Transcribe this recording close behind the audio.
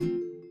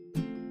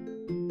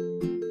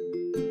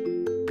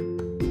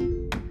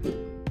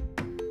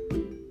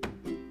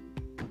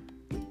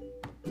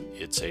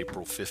It's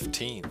April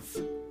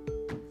 15th,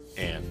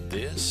 and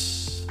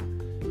this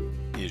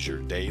is your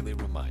daily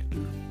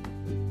reminder.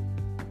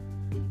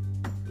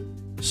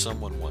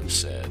 Someone once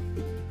said,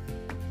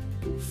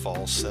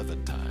 fall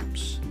 7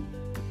 times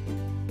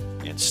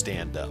and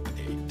stand up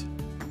 8.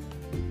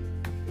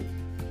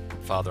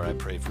 Father, I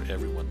pray for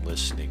everyone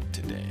listening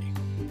today.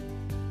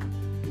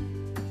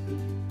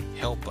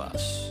 Help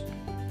us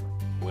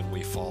when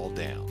we fall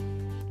down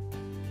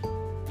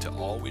to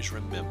always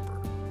remember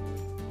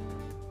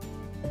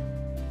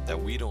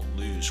that we don't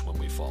lose when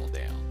we fall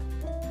down.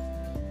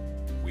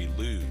 We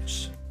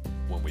lose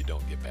when we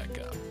don't get back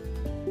up.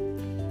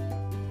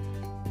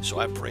 So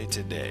I pray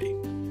today,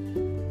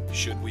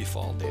 should we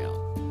fall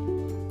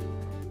down,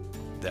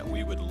 that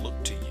we would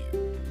look to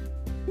you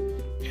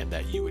and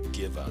that you would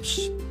give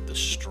us the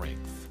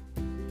strength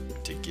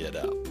to get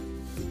up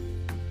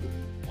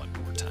one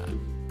more time.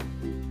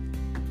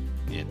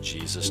 In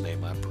Jesus'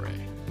 name I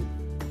pray.